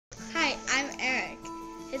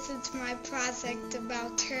listen to my project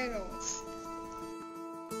about turtles.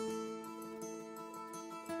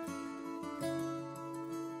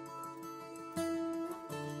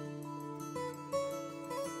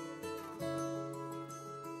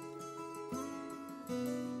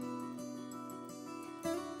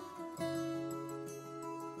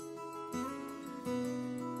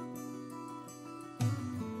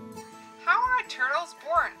 How are turtles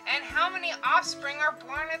born, and how many offspring are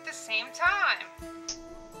born at the same time?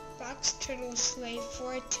 Box turtles lay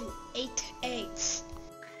 4 to 8 eggs.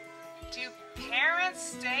 Do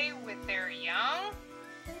parents stay with their young?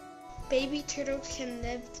 Baby turtles can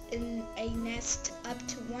live in a nest up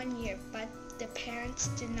to 1 year, but the parents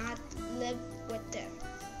do not live with them.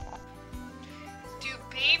 Do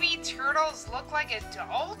baby turtles look like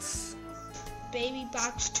adults? Baby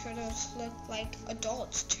box turtles look like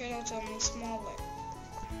adults. Turtles are only smaller.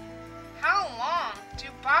 How long do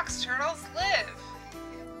box turtles live?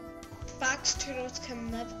 Box turtles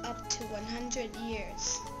can live up to 100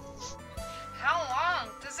 years. How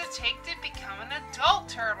long does it take to become an adult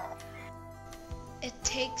turtle? It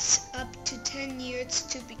takes up to 10 years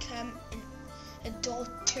to become an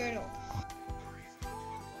adult turtle.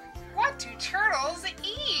 What do turtles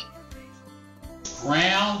eat?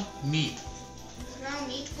 Ground meat. Ground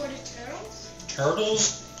meat for the turtles?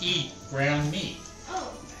 Turtles eat ground meat.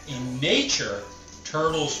 Oh. In nature,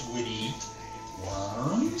 turtles would eat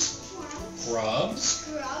worms, grubs,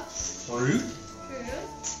 fruit,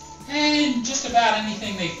 and just about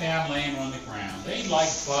anything they found laying on the ground. They like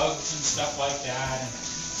bugs and stuff like that, and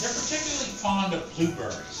they're particularly fond of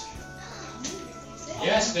blueberries.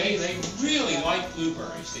 Yes, they really like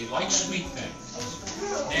blueberries. They like sweet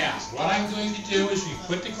things. Now, what I'm going to do is we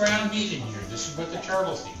put the ground meat in here. This is what the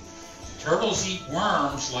turtles eat. Turtles eat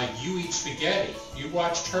worms like you eat spaghetti. You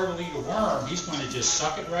watch Turtle eat a worm, he's going to just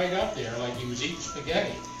suck it right up there like he was eating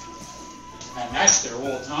spaghetti. And that's their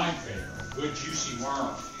all-time favorite, a good juicy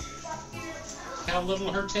worm. How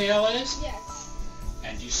little her tail is? Yes.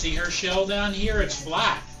 And you see her shell down here? It's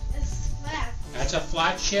flat. It's flat. That's a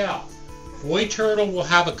flat shell. Boy turtle will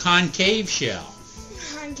have a concave shell.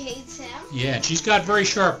 Concave shell? Yeah, and she's got very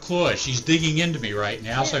sharp claws. She's digging into me right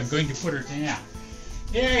now, so I'm going to put her down.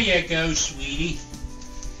 There you go, sweetie.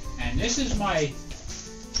 And this is my...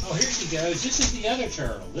 Oh, here she goes. This is the other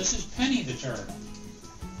turtle. This is Penny the turtle.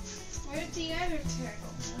 Where's the other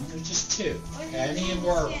turtle? Well, there's just two. Penny and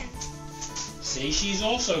Warbler. See, she's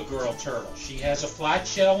also a girl turtle. She has a flat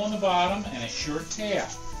shell on the bottom and a short tail.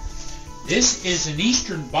 This is an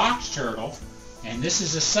eastern box turtle, and this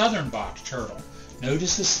is a southern box turtle.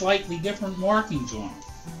 Notice the slightly different markings on them.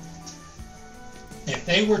 If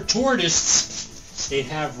they were tortoises, they'd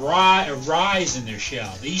have a rise in their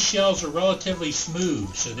shell. These shells are relatively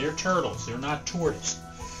smooth, so they're turtles. They're not tortoise.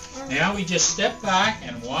 Now we just step back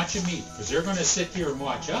and watch them eat, because they're going to sit here and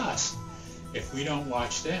watch us if we don't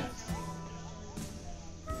watch them.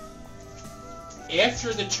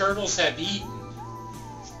 After the turtles have eaten,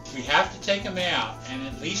 we have to take them out, and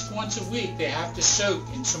at least once a week they have to soak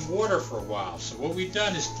in some water for a while. So what we've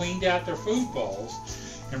done is cleaned out their food bowls,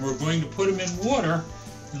 and we're going to put them in water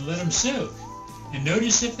and let them soak. And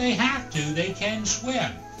notice if they have to, they can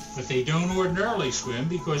swim, but they don't ordinarily swim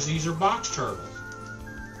because these are box turtles.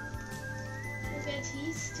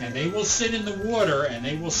 And they will sit in the water and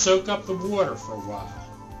they will soak up the water for a while.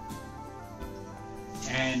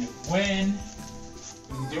 And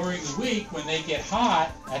during the week, when they get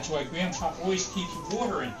hot, that's why Grandpa always keeps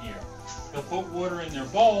water in here. He'll put water in their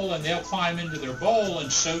bowl and they'll climb into their bowl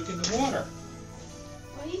and soak in the water.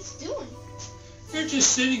 What he's doing? They're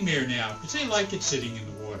just sitting there now because they like it sitting in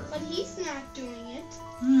the water. But he's not doing it.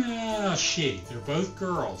 Ah, they're both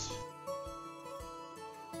girls.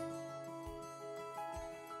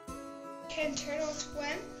 Can turtles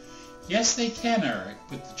swim? Yes, they can, Eric,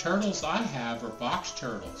 but the turtles I have are box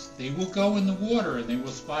turtles. They will go in the water and they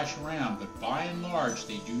will splash around, but by and large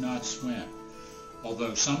they do not swim.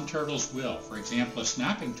 Although some turtles will. For example, a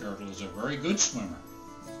snapping turtle is a very good swimmer.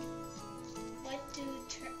 What do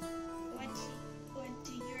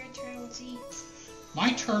your turtles eat?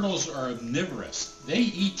 My turtles are omnivorous. They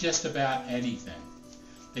eat just about anything.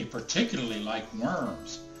 They particularly like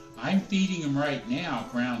worms. I'm feeding them right now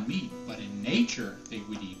ground meat, but in nature they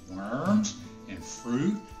would eat worms and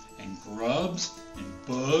fruit and grubs and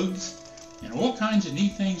bugs and all kinds of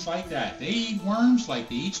neat things like that. They eat worms like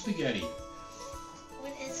they eat spaghetti.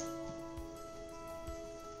 What is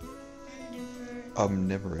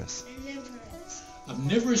omnivorous?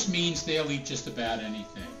 Omnivorous means they'll eat just about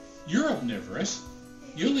anything. You're omnivorous.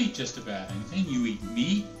 You'll eat just about anything. You eat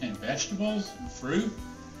meat and vegetables and fruit.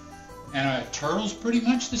 And a turtle's pretty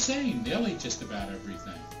much the same. They'll eat just about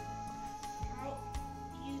everything. How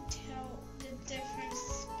you tell the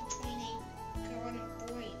difference between a girl and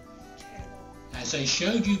a boy turtle? As I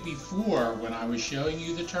showed you before when I was showing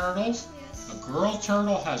you the turtles, Yes. a girl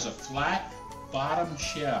turtle has a flat bottom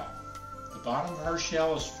shell. The bottom of her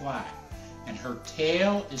shell is flat, and her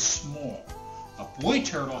tail is small. A boy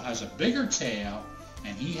turtle has a bigger tail,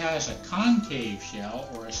 and he has a concave shell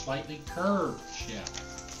or a slightly curved shell.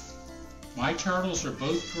 My turtles are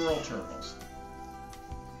both girl turtles.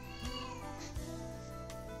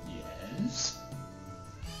 Yes?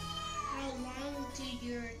 How long do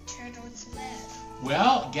your turtles live?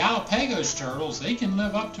 Well, Galapagos turtles, they can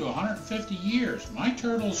live up to 150 years. My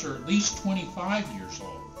turtles are at least 25 years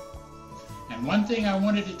old. And one thing I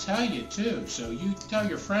wanted to tell you too, so you tell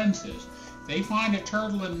your friends this. If they find a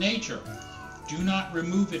turtle in nature, do not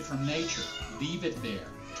remove it from nature. Leave it there.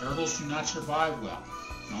 Turtles do not survive well.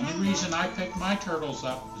 The only reason I picked my turtles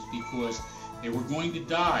up was because they were going to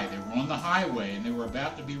die. They were on the highway and they were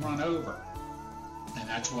about to be run over. And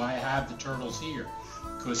that's why I have the turtles here.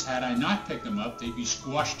 Because had I not picked them up, they'd be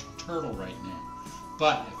squashed turtle right now.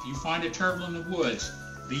 But if you find a turtle in the woods,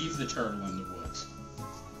 leave the turtle in the woods.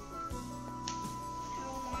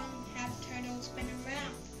 How long have turtles been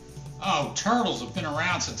around? Oh, turtles have been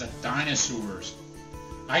around since the dinosaurs.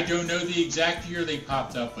 I don't know the exact year they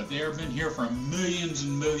popped up, but they have been here for millions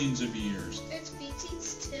and millions of years. There's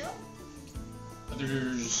species too?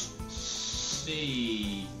 There's,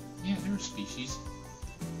 yeah, there are species.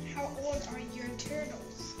 How old are your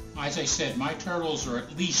turtles? As I said, my turtles are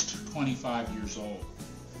at least 25 years old.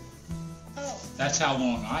 Oh. That's how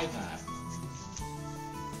long I've had.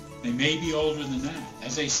 They may be older than that.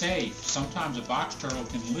 As they say, sometimes a box turtle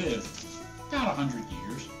can live about 100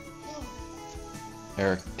 years. Oh.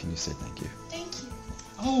 Eric, can you say thank you? Thank you.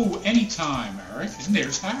 Oh, anytime, Eric. And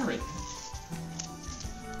there's Harry.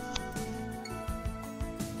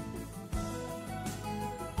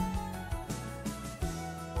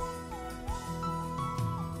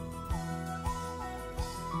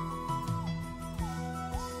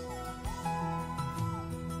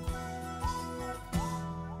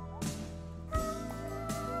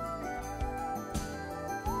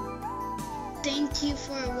 Thank you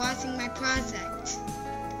for watching my project.